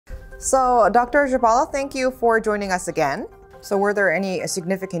So, Dr. Jabala, thank you for joining us again. So were there any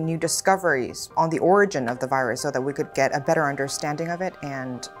significant new discoveries on the origin of the virus so that we could get a better understanding of it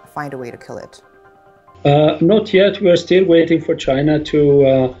and find a way to kill it? Not yet. We're still waiting for China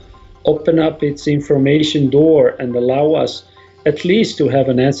to open up its information door and allow us at least to have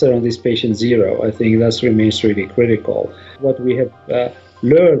an answer on this patient zero. I think that remains really critical. What we have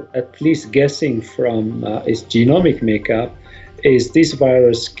learned, at least guessing from its genomic makeup, is this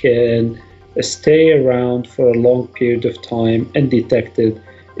virus can stay around for a long period of time and detected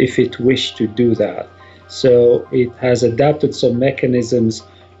if it wished to do that. So it has adapted some mechanisms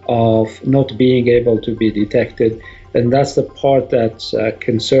of not being able to be detected, and that's the part that's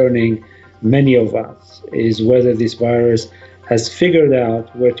concerning many of us, is whether this virus has figured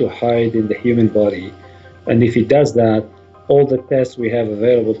out where to hide in the human body. And if it does that, all the tests we have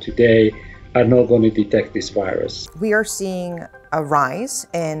available today are not going to detect this virus. We are seeing a rise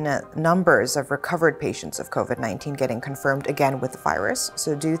in numbers of recovered patients of COVID-19 getting confirmed again with the virus.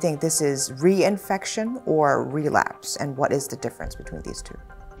 So do you think this is reinfection or relapse? And what is the difference between these two?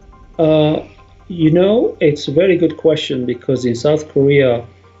 It's a very good question, because in South Korea,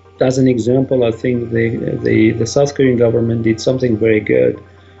 as an example, I think the South Korean government did something very good.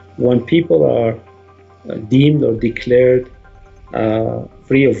 When people are deemed or declared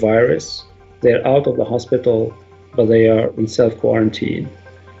free of virus, they're out of the hospital, but they are in self-quarantine.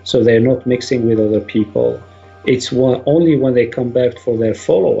 So they're not mixing with other people. It's only when they come back for their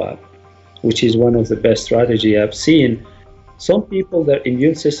follow-up, which is one of the best strategies I've seen. Some people, their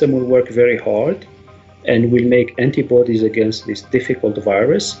immune system will work very hard and will make antibodies against this difficult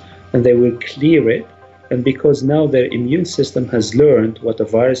virus, and they will clear it. And because now their immune system has learned what a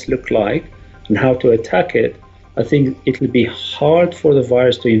virus looks like and how to attack it, I think it will be hard for the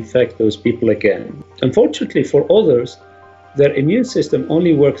virus to infect those people again. Unfortunately for others, their immune system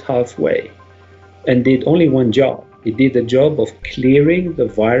only worked halfway and did only one job. It did the job of clearing the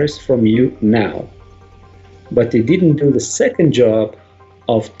virus from you now. But it didn't do the second job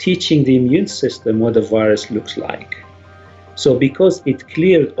of teaching the immune system what the virus looks like. So because it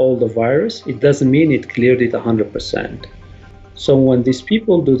cleared all the virus, it doesn't mean it cleared it 100%. So when these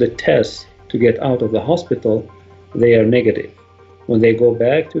people do the test to get out of the hospital, they are negative. When they go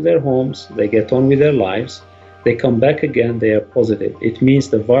back to their homes, they get on with their lives, they come back again, they are positive. It means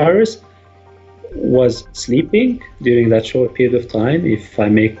the virus was sleeping during that short period of time, if I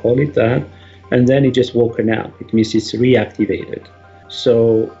may call it that, and then it just woken up. It means it's reactivated.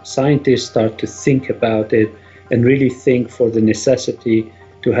 So scientists start to think about it and really think for the necessity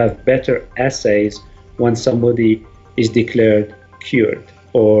to have better assays when somebody is declared cured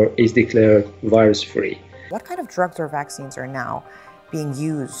or is declared virus-free. What kind of drugs or vaccines are now being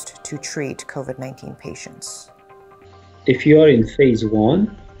used to treat COVID-19 patients? If you are in phase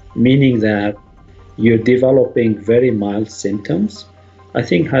 1, meaning that you're developing very mild symptoms, I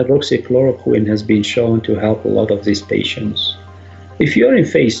think hydroxychloroquine has been shown to help a lot of these patients. If you're in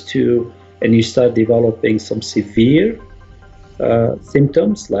phase 2 and you start developing some severe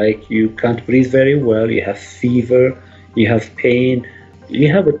symptoms, like you can't breathe very well, you have fever, you have pain,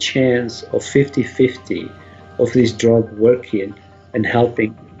 you have a chance of 50-50 of this drug working and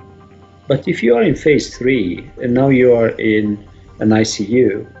helping. But if you are in phase 3 and now you are in an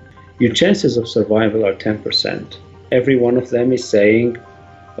ICU, your chances of survival are 10%. Every one of them is saying,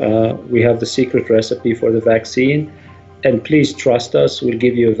 we have the secret recipe for the vaccine, and please trust us, we'll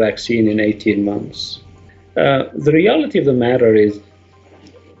give you a vaccine in 18 months. The reality of the matter is,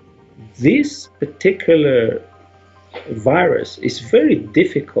 this particular virus is very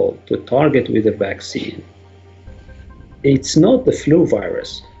difficult to target with a vaccine. It's not the flu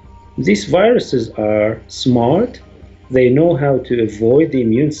virus. These viruses are smart. They know how to avoid the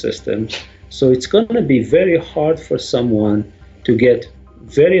immune system. So it's going to be very hard for someone to get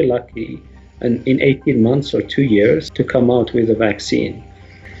very lucky and in 18 months or 2 years to come out with a vaccine.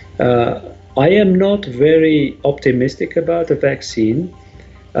 I am not very optimistic about a vaccine.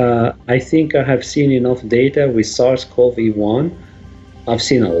 I think I have seen enough data with SARS-CoV-1. I've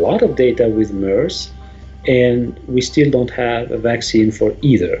seen a lot of data with MERS, and we still don't have a vaccine for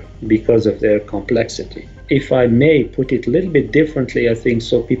either because of their complexity. If I may put it a little bit differently, I think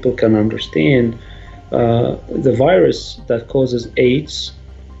so people can understand, the virus that causes AIDS,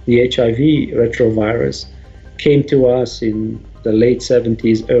 the HIV retrovirus, came to us in the late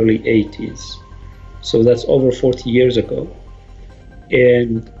 70s, early 80s. So that's over 40 years ago.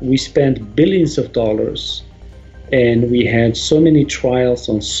 And we spent billions of dollars, and we had so many trials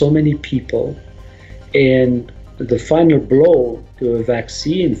on so many people. And the final blow to a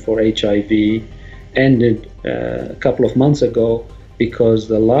vaccine for HIV ended a couple of months ago because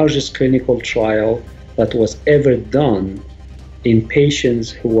the largest clinical trial that was ever done in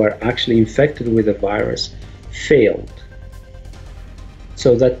patients who were actually infected with the virus failed.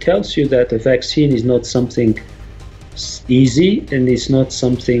 So that tells you that a vaccine is not something easy and it's not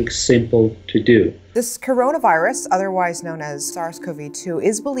something simple to do. This coronavirus, otherwise known as SARS-CoV-2,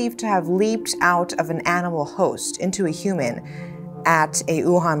 is believed to have leaped out of an animal host into a human at a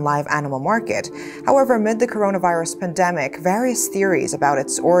Wuhan live animal market. However, amid the coronavirus pandemic, various theories about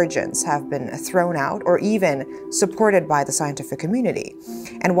its origins have been thrown out or even supported by the scientific community.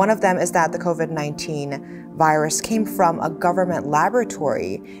 And one of them is that the COVID-19 virus came from a government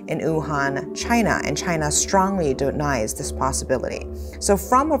laboratory in Wuhan, China, and China strongly denies this possibility. So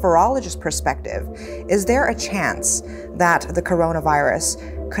from a virologist perspective, is there a chance that the coronavirus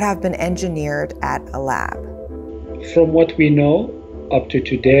could have been engineered at a lab? From what we know up to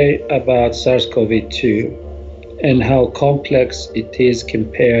today about SARS-CoV-2 and how complex it is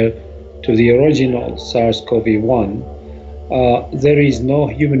compared to the original SARS-CoV-1, there is no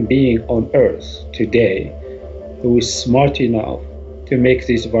human being on Earth today who is smart enough to make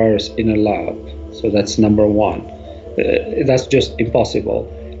this virus in a lab. So that's number one. That's just impossible.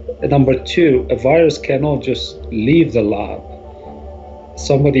 Number two, a virus cannot just leave the lab.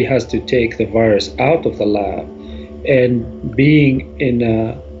 Somebody has to take the virus out of the lab. And being in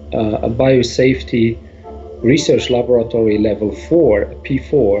a biosafety research laboratory level 4,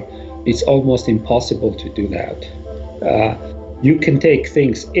 P4, it's almost impossible to do that. You can take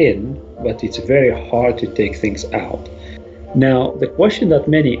things in, but it's very hard to take things out. Now, the question that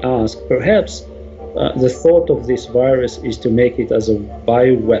many ask, perhaps the thought of this virus is to make it as a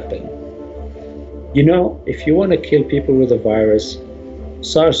bioweapon. You know, if you want to kill people with a virus,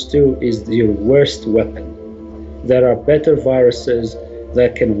 SARS-2 is your worst weapon. There are better viruses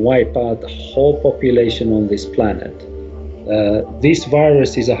that can wipe out the whole population on this planet. This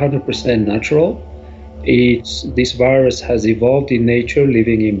virus is 100% natural. This virus has evolved in nature,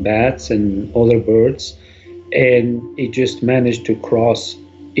 living in bats and other birds, and it just managed to cross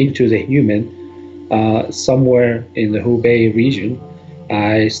into the human somewhere in the Hubei region.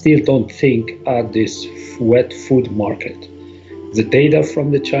 I still don't think at this wet food market. The data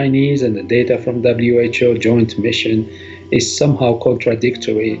from the Chinese and the data from WHO joint mission is somehow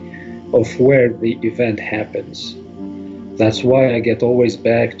contradictory of where the event happens. That's why I get always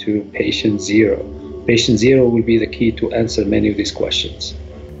back to patient zero. Patient zero will be the key to answer many of these questions.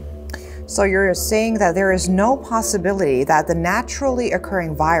 So you're saying that there is no possibility that the naturally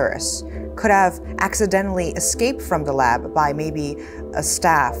occurring virus could have accidentally escaped from the lab by maybe a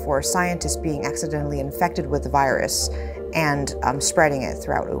staff or scientist being accidentally infected with the virus and spreading it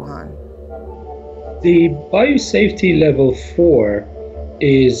throughout Wuhan? The biosafety level 4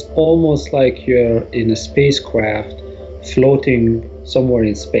 is almost like you're in a spacecraft floating somewhere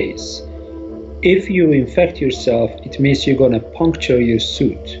in space. If you infect yourself, it means you're going to puncture your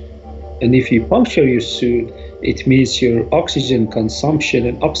suit. And if you puncture your suit, it means your oxygen consumption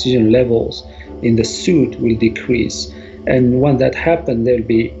and oxygen levels in the suit will decrease. And when that happens, there'll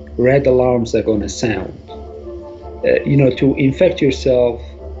be red alarms that are going to sound. To infect yourself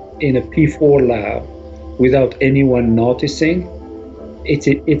in a P4 lab without anyone noticing,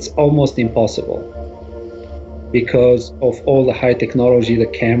 it's almost impossible because of all the high technology, the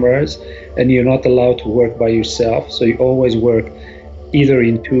cameras, and you're not allowed to work by yourself. So you always work either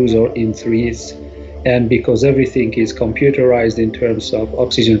in twos or in threes. And because everything is computerized in terms of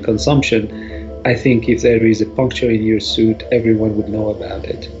oxygen consumption, I think if there is a puncture in your suit, everyone would know about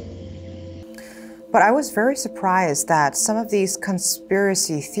it. But I was very surprised that some of these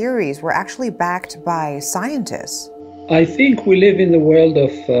conspiracy theories were actually backed by scientists. I think we live in the world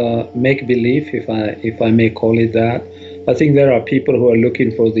of make-believe, if I may call it that. I think there are people who are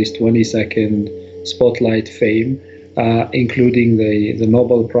looking for this 20-second spotlight fame, including the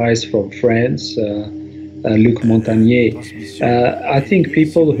Nobel Prize from France, Luc Montagnier. I think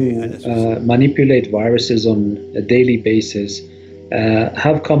people who manipulate viruses on a daily basis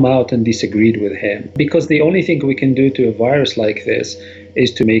have come out and disagreed with him. Because the only thing we can do to a virus like this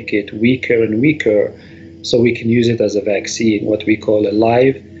is to make it weaker and weaker so we can use it as a vaccine, what we call a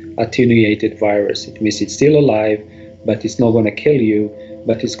live attenuated virus. It means it's still alive, but it's not going to kill you,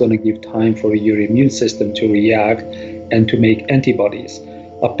 but it's going to give time for your immune system to react and to make antibodies.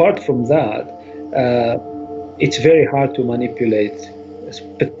 Apart from that, it's very hard to manipulate,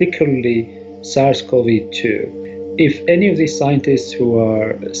 particularly SARS-CoV-2. If any of these scientists who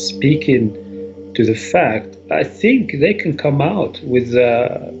are speaking to the fact, I think they can come out with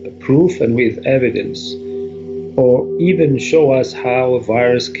proof and with evidence, or even show us how a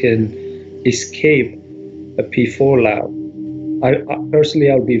virus can escape a P4 lab. I personally,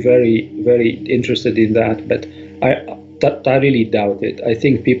 I'll be very, very interested in that, but I really doubt it. I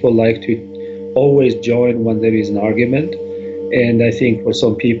think people like to always join when there is an argument, and I think for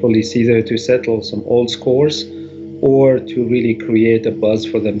some people it's either to settle some old scores or to really create a buzz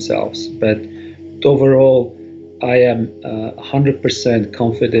for themselves. But overall, I am 100%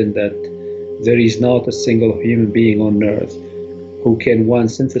 confident that there is not a single human being on earth who can, one,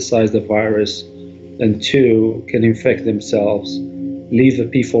 synthesize the virus, and two, can infect themselves, leave the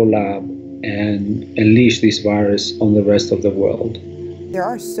P4 lab, and unleash this virus on the rest of the world. There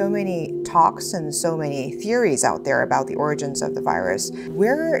are so many talks and so many theories out there about the origins of the virus.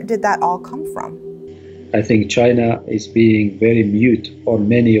 Where did that all come from? I think China is being very mute on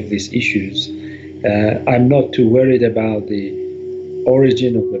many of these issues. I'm not too worried about the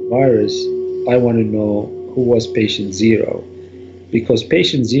origin of the virus. I want to know who was patient zero, because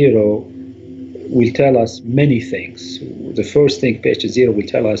patient zero will tell us many things. The first thing patient zero will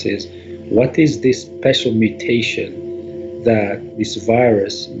tell us is, what is this special mutation that this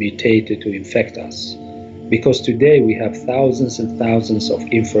virus mutated to infect us? Because today we have thousands and thousands of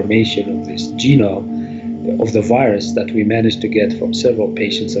information of this genome of the virus that we managed to get from several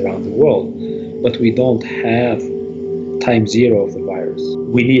patients around the world, but we don't have time zero of the virus.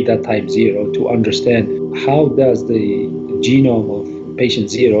 We need that time zero to understand how does the genome of patient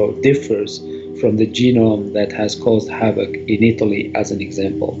zero differs from the genome that has caused havoc in Italy, as an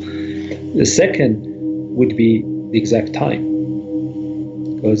example. The second would be the exact time,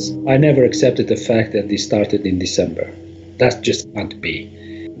 because I never accepted the fact that this started in December. That just can't be.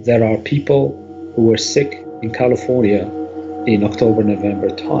 There are people who were sick in California in October, November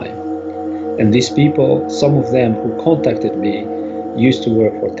time. And these people, some of them who contacted me, used to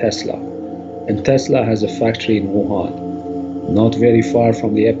work for Tesla. And Tesla has a factory in Wuhan, not very far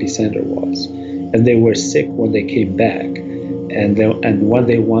from the epicenter was. And they were sick when they came back. And when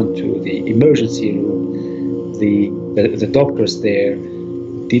they went to the emergency room, the doctors there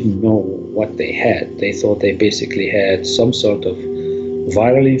didn't know what they had. They thought they basically had some sort of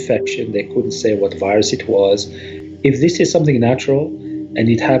viral infection. They couldn't say what virus it was. If this is something natural and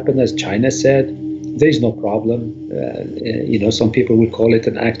it happened as China said, there is no problem. Some people would call it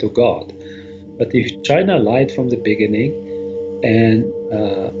an act of God. But if China lied from the beginning and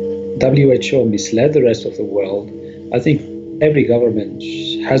WHO misled the rest of the world, I think every government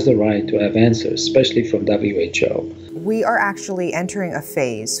has the right to have answers, especially from WHO. We are actually entering a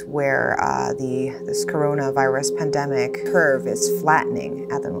phase where this coronavirus pandemic curve is flattening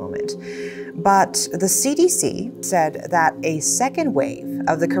at the moment. But the CDC said that a second wave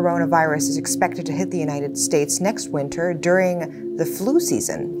of the coronavirus is expected to hit the United States next winter during the flu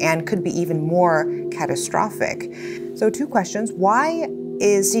season and could be even more catastrophic. So two questions. Why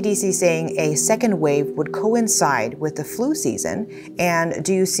is CDC saying a second wave would coincide with the flu season? And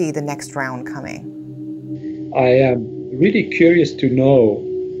do you see the next round coming? I am really curious to know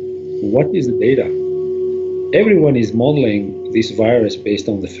what is the data. Everyone is modeling this virus based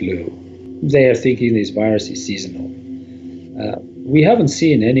on the flu. They are thinking this virus is seasonal. We haven't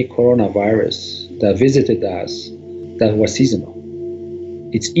seen any coronavirus that visited us that was seasonal.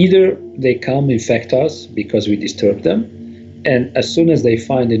 It's either they come infect us because we disturb them, and as soon as they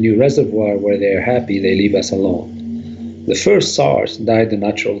find a new reservoir where they're happy, they leave us alone. The first SARS died a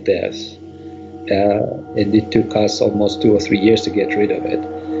natural death, and it took us almost 2 or 3 years to get rid of it.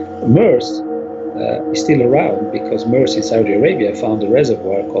 MERS is still around because MERS in Saudi Arabia found a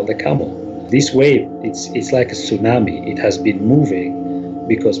reservoir called the Camel. This wave, it's like a tsunami. It has been moving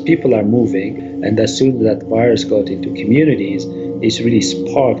because people are moving, and as soon as that virus got into communities, it's really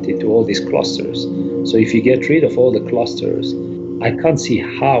sparked into all these clusters. So if you get rid of all the clusters, I can't see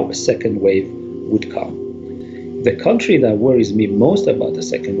how a second wave would come. The country that worries me most about the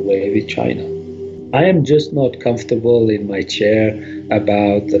second wave is China. I am just not comfortable in my chair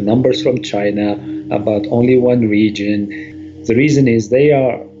about the numbers from China, about only one region. The reason is they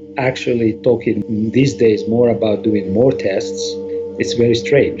are actually talking these days more about doing more tests. It's very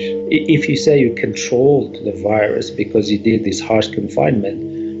strange. If you say you controlled the virus because you did this harsh confinement,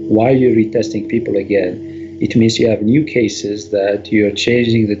 why are you retesting people again? It means you have new cases, that you're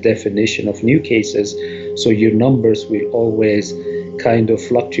changing the definition of new cases, so your numbers will always kind of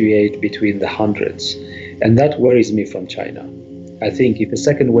fluctuate between the hundreds. And that worries me from China. I think if a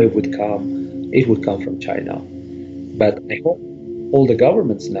second wave would come, it would come from China. But I hope all the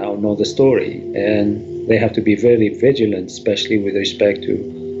governments now know the story, and they have to be very vigilant, especially with respect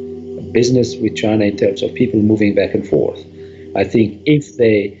to business with China in terms of people moving back and forth. I think if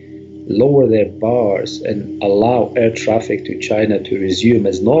they lower their bars and allow air traffic to China to resume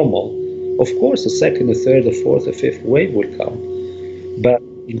as normal, of course, a second, a third, a fourth, a fifth wave will come. But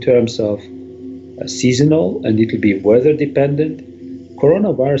in terms of seasonal, and it will be weather dependent,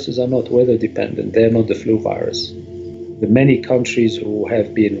 coronaviruses are not weather dependent. They're not the flu virus. The many countries who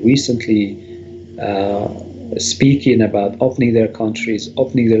have been recently speaking about opening their countries,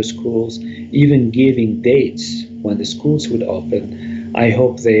 opening their schools, even giving dates when the schools would open, I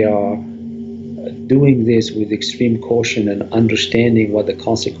hope they are doing this with extreme caution and understanding what the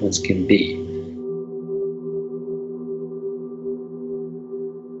consequence can be.